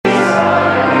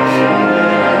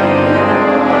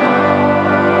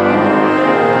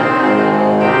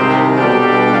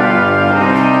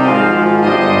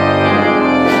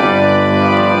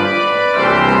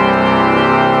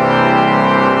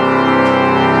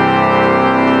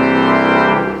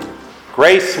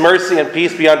Grace, mercy, and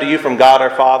peace be unto you from God our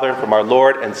Father and from our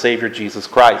Lord and Savior Jesus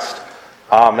Christ.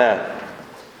 Amen.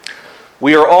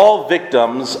 We are all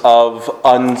victims of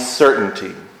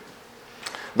uncertainty.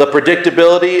 The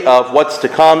predictability of what's to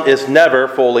come is never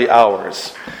fully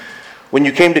ours. When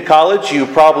you came to college, you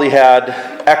probably had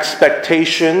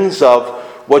expectations of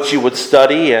what you would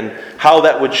study and how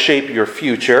that would shape your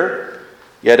future.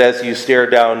 Yet as you stare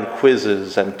down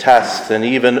quizzes and tests and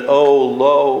even, oh,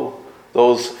 lo,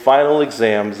 those final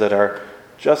exams that are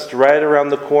just right around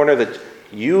the corner that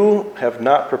you have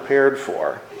not prepared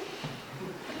for,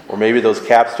 or maybe those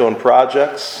capstone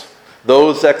projects,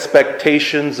 those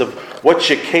expectations of what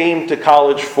you came to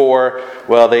college for,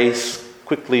 well, they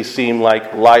quickly seem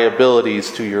like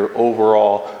liabilities to your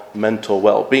overall mental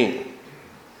well-being.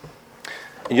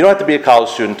 And you don't have to be a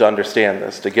college student to understand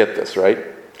this, to get this, right?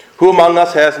 Who among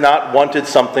us has not wanted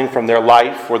something from their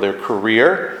life or their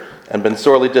career and been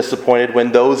sorely disappointed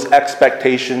when those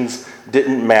expectations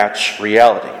didn't match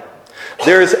reality?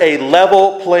 There's a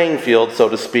level playing field, so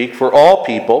to speak, for all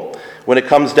people when it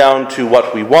comes down to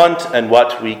what we want and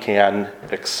what we can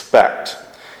expect.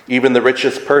 Even the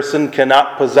richest person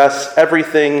cannot possess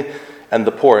everything, and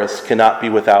the poorest cannot be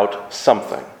without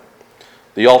something.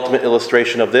 The ultimate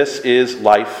illustration of this is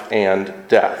life and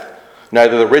death.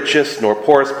 Neither the richest nor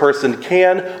poorest person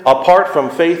can, apart from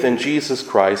faith in Jesus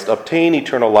Christ, obtain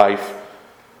eternal life,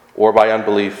 or by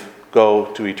unbelief, go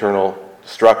to eternal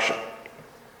destruction.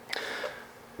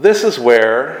 This is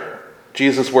where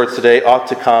Jesus' words today ought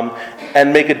to come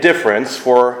and make a difference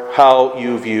for how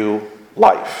you view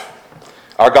life.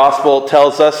 Our gospel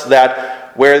tells us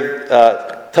that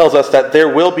there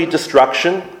will be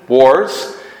destruction,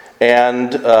 wars,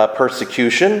 and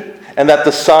persecution, and that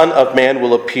the Son of Man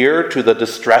will appear to the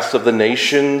distress of the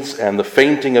nations and the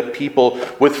fainting of people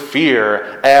with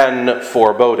fear and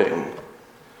foreboding.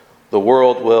 The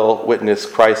world will witness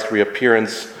Christ's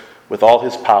reappearance with all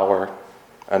his power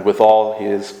and with all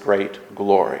his great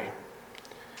glory.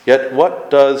 Yet what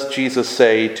does Jesus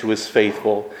say to his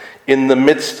faithful in the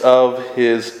midst of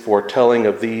his foretelling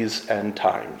of these end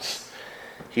times?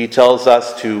 He tells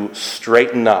us to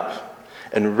straighten up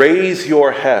and raise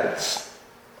your heads,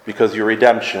 because your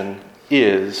redemption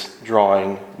is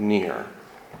drawing near.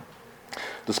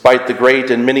 Despite the great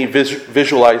and many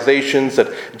visualizations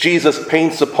that Jesus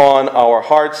paints upon our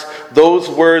hearts, those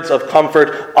words of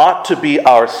comfort ought to be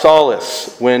our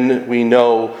solace when we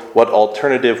know what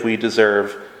alternative we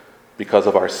deserve because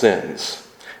of our sins.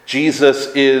 Jesus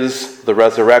is the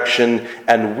resurrection,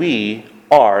 and we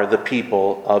are the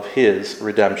people of his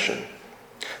redemption.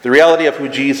 The reality of who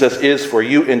Jesus is for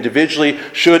you individually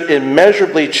should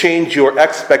immeasurably change your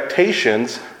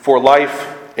expectations for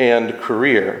life and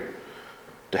career.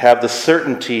 To have the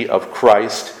certainty of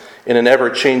Christ in an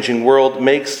ever-changing world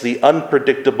makes the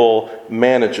unpredictable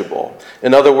manageable.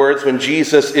 In other words, when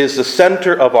Jesus is the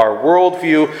center of our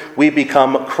worldview, we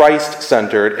become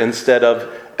Christ-centered instead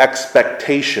of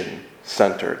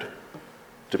expectation-centered.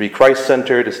 To be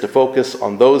Christ-centered is to focus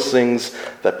on those things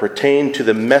that pertain to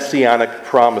the messianic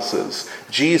promises.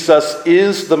 Jesus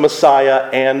is the Messiah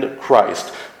and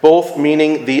Christ, both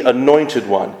meaning the Anointed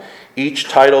One, each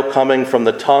title coming from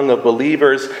the tongue of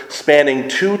believers spanning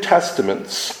 2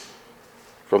 testaments.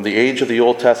 From the age of the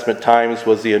Old Testament times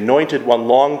was the Anointed One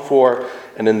longed for,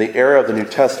 and in the era of the New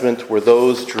Testament were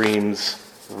those dreams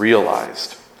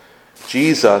realized.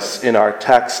 Jesus, in our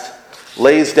text,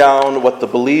 lays down what the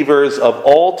believers of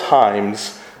all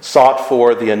times sought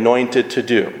for the Anointed to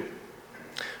do: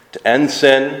 to end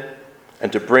sin and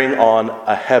to bring on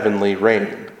a heavenly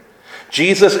reign.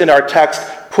 Jesus, in our text,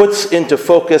 puts into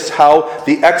focus how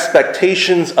the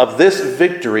expectations of this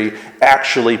victory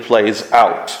actually plays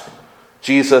out.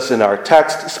 Jesus, in our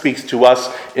text, speaks to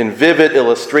us in vivid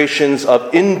illustrations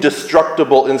of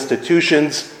indestructible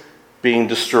institutions being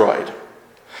destroyed,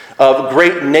 of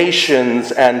great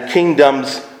nations and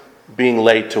kingdoms being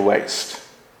laid to waste.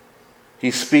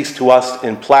 He speaks to us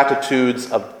in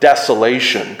platitudes of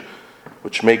desolation,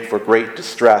 which make for great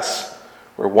distress,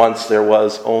 where once there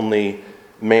was only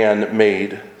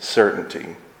man-made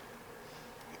certainty.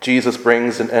 Jesus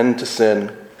brings an end to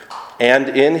sin, and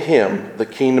in him the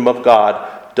kingdom of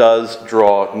God does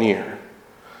draw near.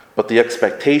 But the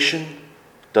expectation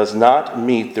does not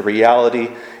meet the reality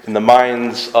in the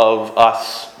minds of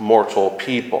us mortal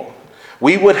people.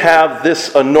 We would have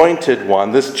this Anointed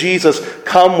One, this Jesus,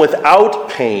 come without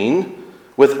pain,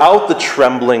 without the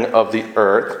trembling of the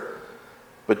earth.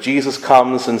 But Jesus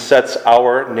comes and sets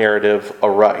our narrative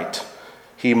aright.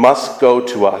 He must go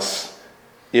to us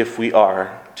if we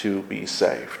are to be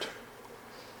saved.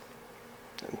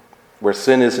 Where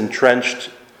sin is entrenched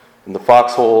in the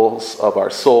foxholes of our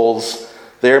souls,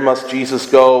 there must Jesus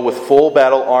go with full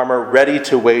battle armor, ready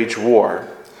to wage war.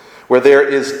 Where there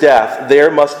is death, there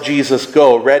must Jesus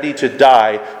go, ready to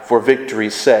die for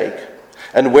victory's sake.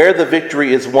 And where the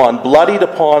victory is won, bloodied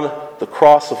upon the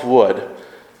cross of wood,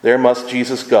 there must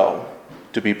Jesus go,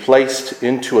 to be placed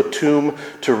into a tomb,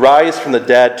 to rise from the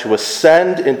dead, to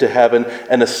ascend into heaven,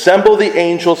 and assemble the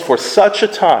angels for such a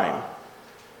time,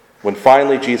 when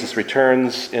finally Jesus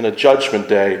returns in a judgment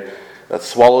day that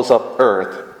swallows up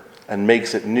earth and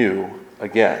makes it new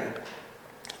again.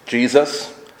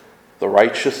 Jesus, the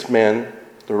righteous man,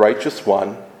 the righteous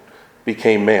one,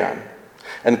 became man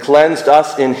and cleansed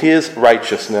us in his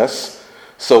righteousness,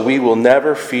 so we will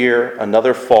never fear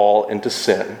another fall into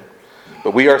sin.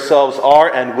 But we ourselves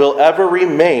are and will ever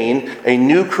remain a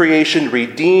new creation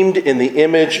redeemed in the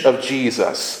image of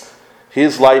Jesus.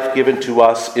 His life given to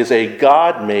us is a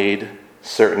God-made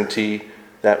certainty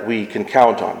that we can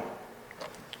count on.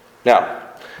 Now,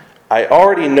 I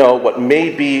already know what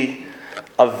may be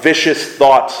a vicious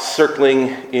thought circling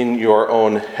in your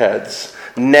own heads,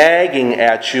 nagging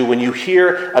at you when you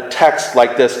hear a text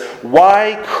like this.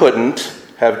 Why couldn't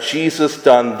have Jesus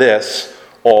done this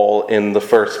all in the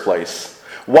first place?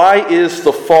 Why is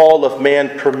the fall of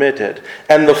man permitted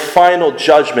and the final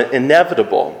judgment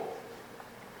inevitable?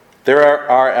 There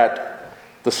are at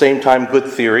the same time good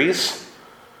theories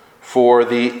for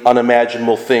the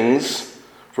unimaginable things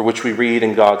for which we read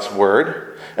in God's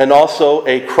Word, and also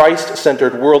a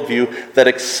Christ-centered worldview that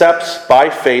accepts by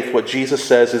faith what Jesus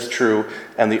says is true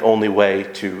and the only way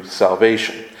to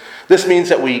salvation. This means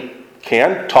that we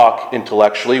can talk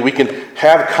intellectually. We can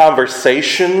have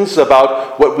conversations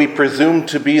about what we presume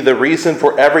to be the reason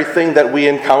for everything that we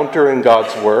encounter in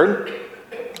God's Word.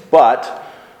 But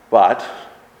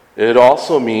it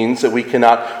also means that we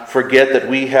cannot forget that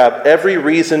we have every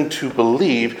reason to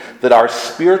believe that our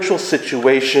spiritual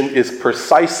situation is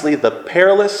precisely the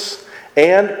perilous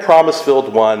and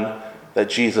promise-filled one that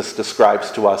Jesus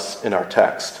describes to us in our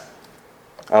text.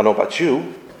 I don't know about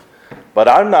you, but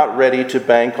I'm not ready to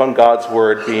bank on God's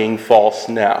word being false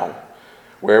now,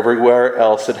 where everywhere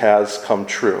else it has come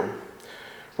true.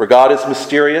 Where God is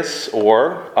mysterious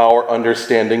or our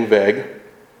understanding vague,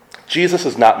 Jesus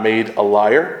is not made a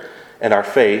liar, and our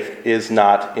faith is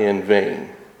not in vain.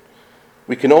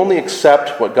 We can only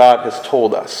accept what God has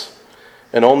told us,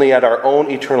 and only at our own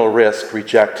eternal risk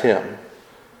reject him.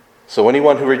 So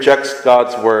anyone who rejects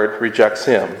God's word rejects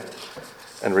him,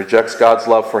 and rejects God's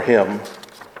love for him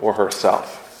or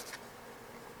herself.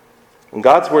 And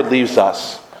God's word leaves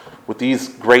us with these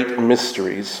great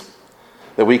mysteries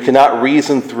that we cannot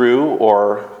reason through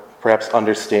or perhaps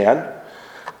understand.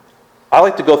 I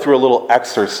like to go through a little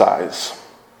exercise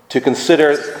to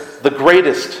consider the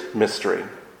greatest mystery.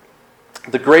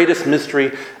 The greatest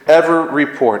mystery ever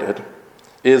reported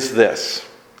is this: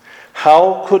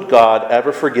 how could God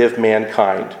ever forgive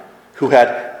mankind who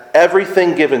had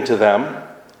everything given to them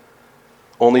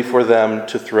only for them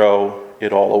to throw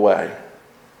it all away?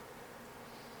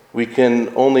 We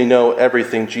can only know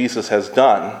everything Jesus has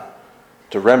done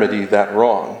to remedy that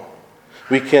wrong.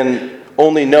 We can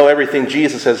only know everything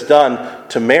Jesus has done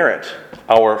to merit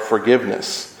our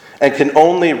forgiveness, and can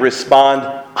only respond,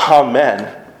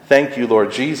 Amen, thank you,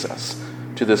 Lord Jesus,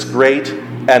 to this great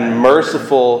and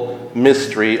merciful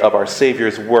mystery of our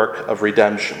Savior's work of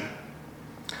redemption.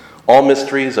 All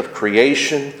mysteries of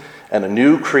creation and a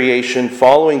new creation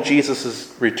following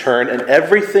Jesus' return, and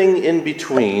everything in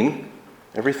between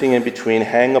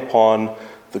hang upon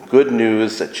the good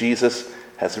news that Jesus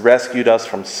has rescued us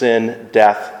from sin,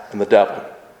 death, and the devil.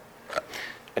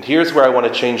 And here's where I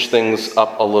want to change things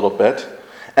up a little bit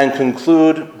and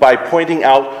conclude by pointing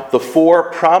out the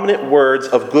four prominent words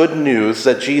of good news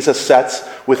that Jesus sets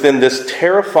within this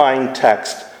terrifying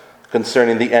text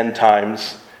concerning the end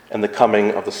times and the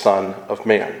coming of the Son of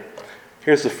Man.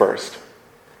 Here's the first.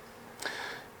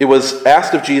 It was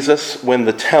asked of Jesus when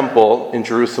the temple in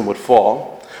Jerusalem would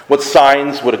fall, what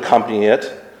signs would accompany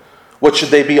it, what should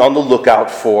they be on the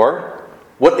lookout for,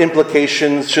 what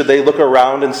implications should they look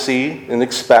around and see and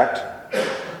expect.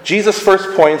 Jesus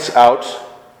first points out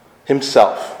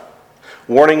himself,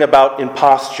 warning about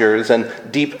impostures and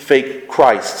deep fake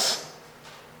Christs.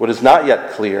 What is not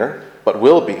yet clear, but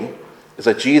will be, is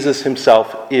that Jesus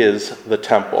himself is the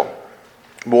temple,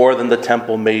 more than the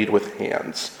temple made with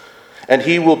hands. And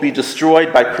he will be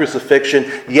destroyed by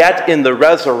crucifixion, yet in the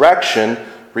resurrection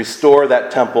restore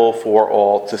that temple for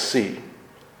all to see.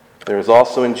 There is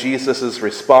also in Jesus'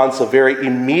 response a very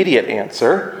immediate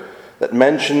answer that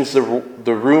mentions the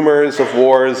rumors of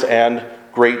wars and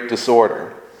great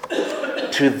disorder.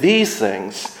 To these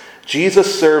things,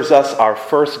 Jesus serves us our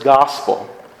first gospel.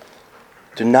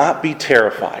 Do not be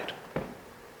terrified.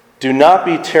 Do not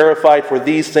be terrified, for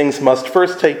these things must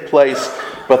first take place,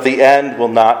 but the end will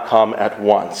not come at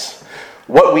once.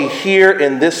 What we hear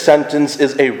in this sentence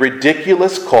is a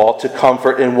ridiculous call to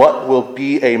comfort in what will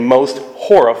be a most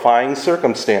horrifying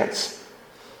circumstance.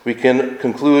 We can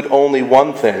conclude only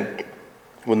one thing.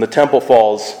 When the temple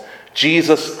falls,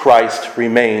 Jesus Christ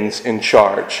remains in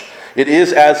charge. It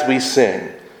is as we sing,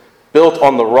 built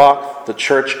on the rock, the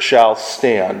church shall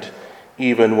stand,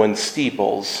 even when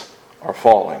steeples are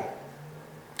falling.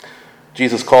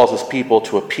 Jesus calls his people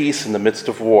to a peace in the midst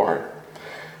of war,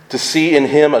 to see in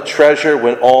him a treasure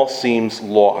when all seems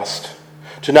lost,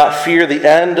 to not fear the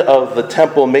end of the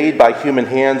temple made by human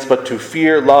hands, but to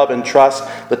fear, love, and trust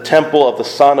the temple of the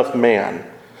Son of Man.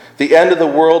 The end of the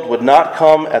world would not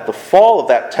come at the fall of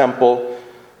that temple,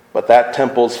 but that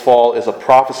temple's fall is a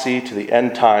prophecy to the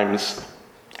end times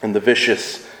and the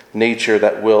vicious nature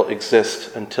that will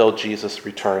exist until Jesus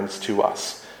returns to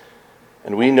us.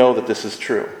 And we know that this is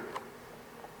true.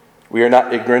 We are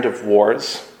not ignorant of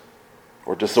wars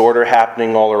or disorder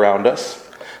happening all around us.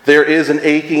 There is an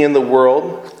aching in the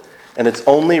world, and it's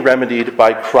only remedied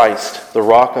by Christ, the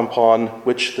rock upon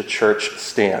which the church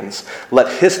stands.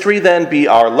 Let history then be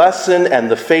our lesson,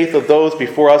 and the faith of those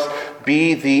before us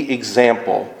be the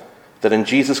example, that in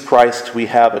Jesus Christ we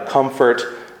have a comfort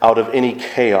out of any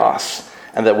chaos,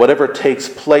 and that whatever takes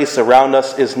place around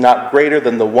us is not greater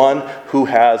than the one who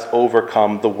has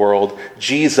overcome the world.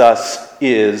 Jesus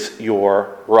is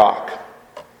your rock.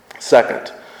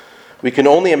 Second, we can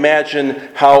only imagine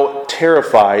how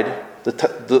terrified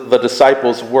the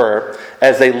disciples were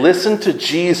as they listened to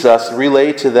Jesus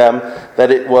relay to them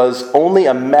that it was only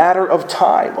a matter of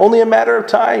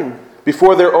time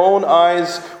before their own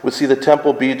eyes would see the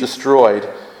temple be destroyed.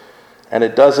 And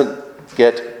it doesn't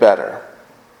get better.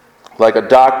 Like a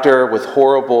doctor with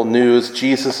horrible news,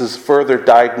 Jesus' further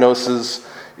diagnosis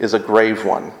is a grave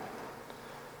one.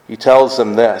 He tells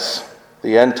them this: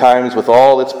 the end times, with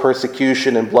all its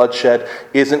persecution and bloodshed,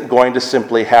 isn't going to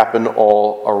simply happen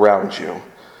all around you,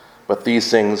 but these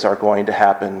things are going to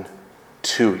happen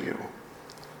to you.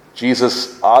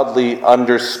 Jesus oddly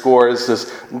underscores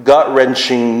this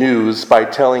gut-wrenching news by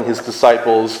telling his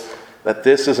disciples that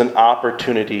this is an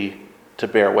opportunity to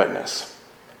bear witness.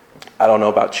 I don't know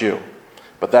about you,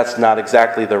 but that's not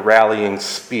exactly the rallying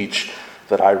speech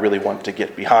that I really want to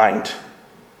get behind.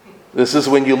 This is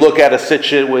when you look at a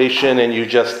situation and you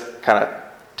just kind of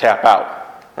tap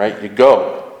out, right? You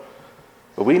go.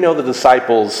 But we know the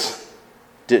disciples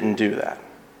didn't do that.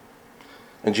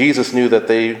 And Jesus knew that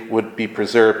they would be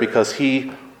preserved because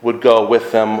he would go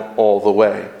with them all the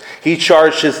way. He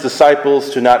charged his disciples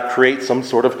to not create some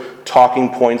sort of talking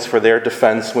points for their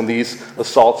defense when these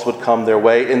assaults would come their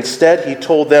way. Instead, he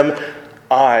told them,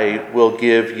 I will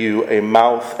give you a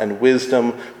mouth and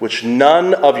wisdom which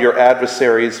none of your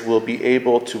adversaries will be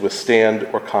able to withstand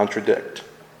or contradict.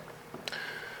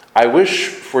 I wish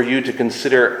for you to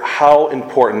consider how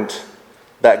important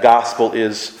that gospel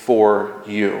is for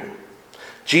you.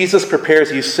 Jesus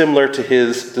prepares you similar to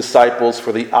his disciples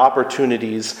for the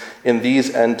opportunities in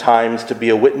these end times to be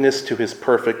a witness to his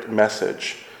perfect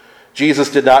message. Jesus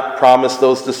did not promise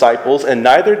those disciples, and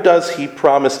neither does he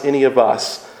promise any of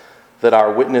us, that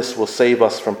our witness will save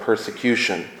us from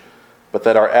persecution, but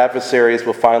that our adversaries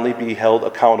will finally be held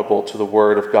accountable to the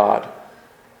word of God.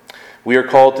 We are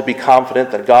called to be confident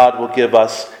that God will give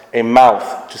us a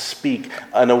mouth to speak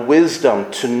and a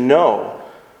wisdom to know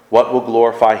what will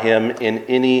glorify him in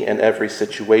any and every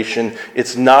situation.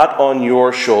 It's not on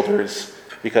your shoulders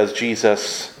because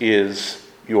Jesus is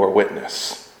your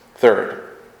witness. Third,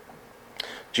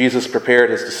 Jesus prepared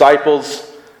his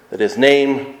disciples that his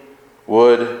name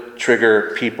would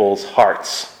trigger people's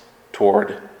hearts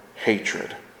toward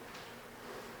hatred.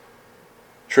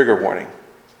 Trigger warning.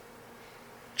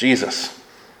 Jesus.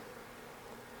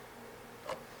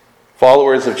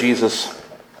 Followers of Jesus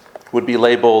would be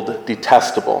labeled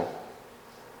detestable.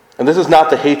 And this is not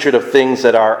the hatred of things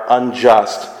that are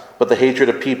unjust, but the hatred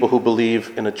of people who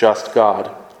believe in a just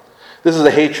God. This is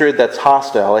a hatred that's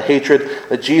hostile, a hatred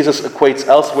that Jesus equates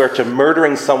elsewhere to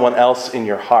murdering someone else in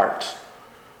your heart.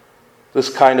 This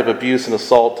kind of abuse and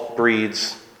assault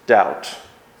breeds doubt.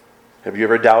 Have you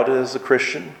ever doubted as a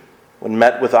Christian when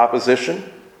met with opposition?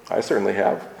 I certainly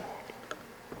have.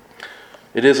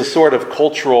 It is a sort of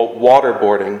cultural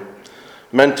waterboarding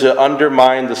meant to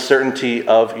undermine the certainty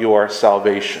of your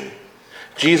salvation.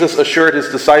 Jesus assured his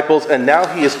disciples, and now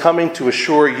he is coming to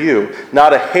assure you,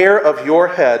 not a hair of your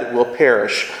head will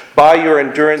perish. By your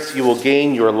endurance you will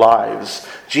gain your lives.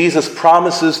 Jesus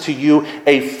promises to you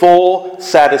a full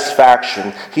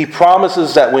satisfaction. He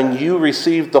promises that when you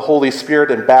received the Holy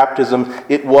Spirit in baptism,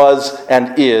 it was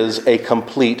and is a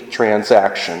complete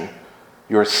transaction.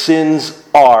 Your sins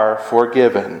are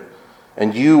forgiven,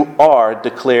 and you are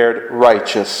declared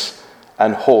righteous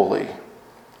and holy.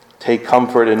 Take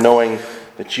comfort in knowing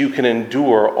that you can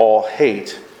endure all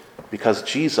hate because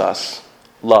Jesus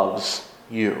loves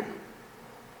you.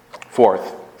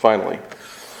 Fourth, finally,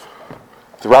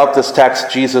 throughout this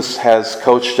text, Jesus has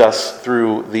coached us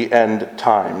through the end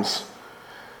times.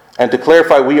 And to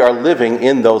clarify, we are living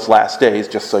in those last days,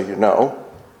 just so you know.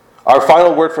 Our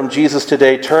final word from Jesus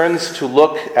today turns to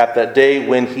look at that day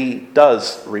when he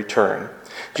does return.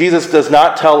 Jesus does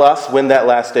not tell us when that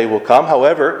last day will come.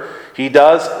 However, he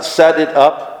does set it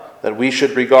up that we should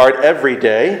regard every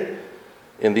day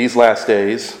in these last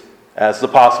days as the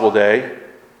possible day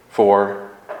for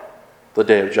the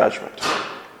day of judgment.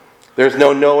 There's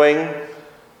no knowing,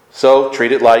 so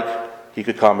treat it like he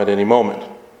could come at any moment.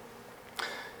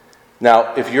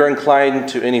 Now, if you're inclined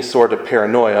to any sort of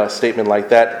paranoia, a statement like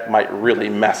that might really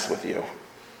mess with you,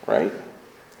 right?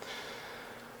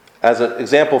 As an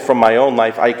example from my own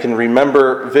life, I can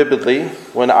remember vividly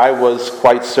when I was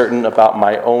quite certain about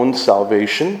my own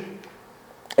salvation.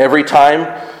 Every time,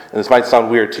 and this might sound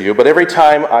weird to you, but every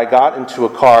time I got into a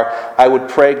car, I would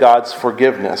pray God's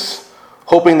forgiveness,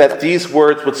 hoping that these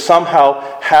words would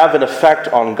somehow have an effect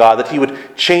on God, that he would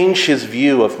change his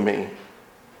view of me.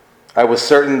 I was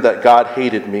certain that God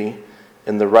hated me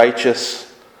in the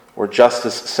righteous or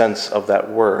justice sense of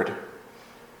that word,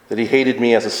 that he hated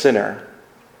me as a sinner.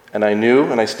 And I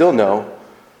knew, and I still know,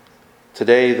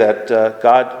 today that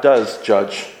God does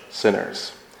judge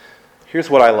sinners. Here's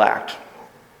what I lacked.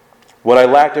 What I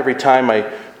lacked every time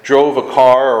I drove a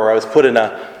car or I was put in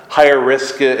a higher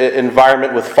risk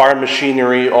environment with farm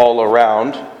machinery all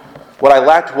around, what I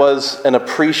lacked was an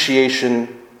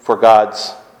appreciation for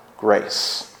God's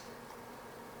grace.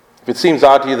 If it seems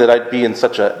odd to you that I'd be in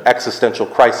such an existential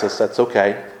crisis, that's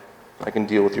okay. I can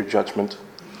deal with your judgment.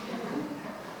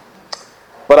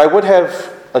 But I would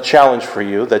have a challenge for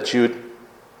you that you'd,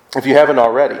 if you haven't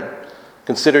already,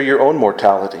 consider your own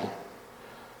mortality.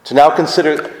 To now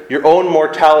consider your own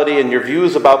mortality and your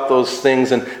views about those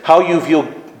things and how you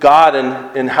view God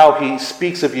and how he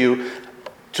speaks of you,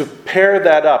 to pair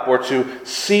that up or to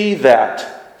see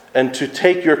that and to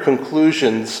take your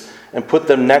conclusions and put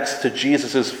them next to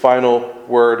Jesus' final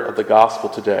word of the gospel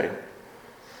today.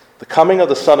 The coming of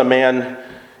the Son of Man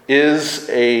is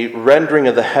a rendering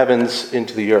of the heavens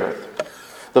into the earth.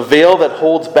 The veil that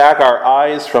holds back our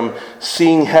eyes from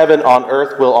seeing heaven on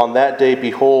earth will on that day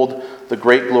behold the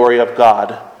great glory of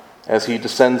God as he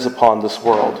descends upon this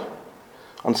world.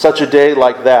 On such a day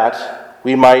like that,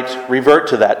 we might revert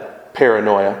to that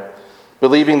paranoia,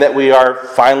 believing that we are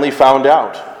finally found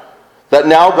out, that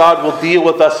now God will deal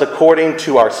with us according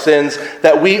to our sins,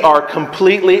 that we are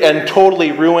completely and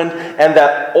totally ruined, and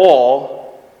that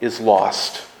all is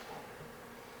lost.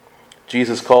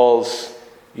 Jesus calls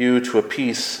you to a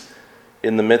peace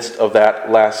in the midst of that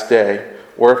last day,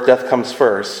 or if death comes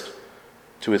first,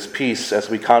 to his peace as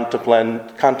we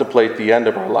contemplate the end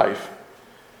of our life.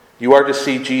 You are to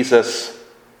see Jesus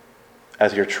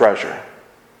as your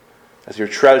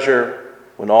treasure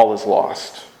when all is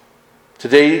lost.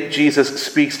 Today, Jesus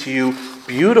speaks to you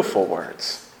beautiful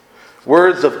words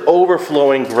of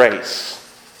overflowing grace.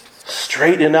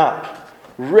 Straighten up,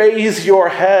 raise your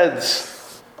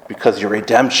heads, because your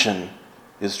redemption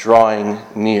is drawing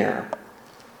near.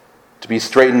 To be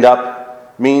straightened up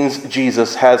means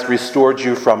Jesus has restored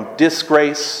you from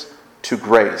disgrace to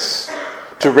grace.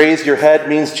 To raise your head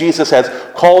means Jesus has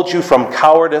called you from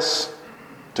cowardice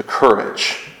to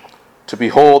courage. To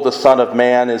behold the Son of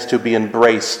Man is to be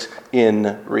embraced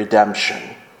in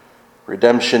redemption.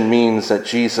 Redemption means that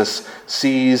Jesus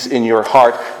sees in your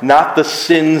heart not the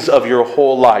sins of your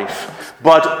whole life,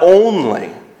 but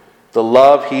only the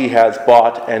love he has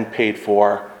bought and paid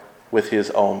for with his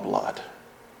own blood.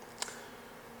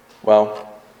 Well,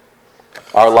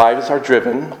 our lives are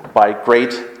driven by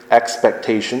great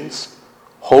expectations,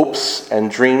 hopes,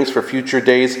 and dreams for future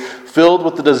days filled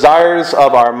with the desires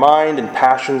of our mind and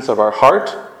passions of our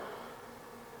heart.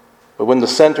 But when the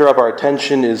center of our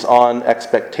attention is on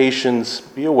expectations,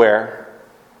 be aware,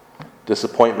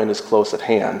 disappointment is close at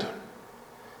hand.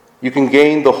 You can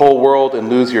gain the whole world and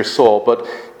lose your soul, but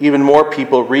even more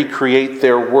people recreate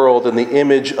their world in the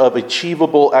image of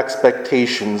achievable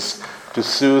expectations to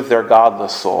soothe their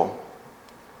godless soul.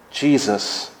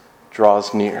 Jesus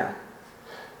draws near.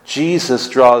 Jesus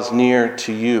draws near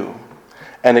to you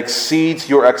and exceeds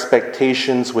your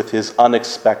expectations with his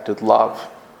unexpected love.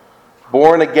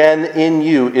 Born again in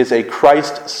you is a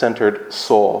Christ-centered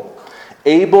soul,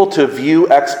 able to view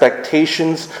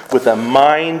expectations with the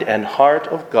mind and heart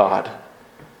of God.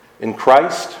 In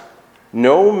Christ,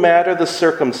 no matter the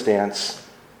circumstance,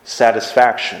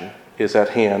 satisfaction is at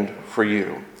hand for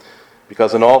you.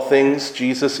 Because in all things,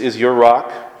 Jesus is your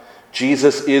rock,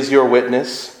 Jesus is your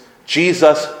witness,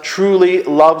 Jesus truly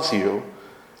loves you,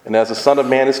 and as the Son of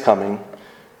Man is coming,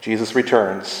 Jesus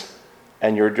returns,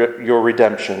 and your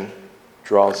redemption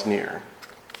draws near.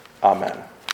 Amen.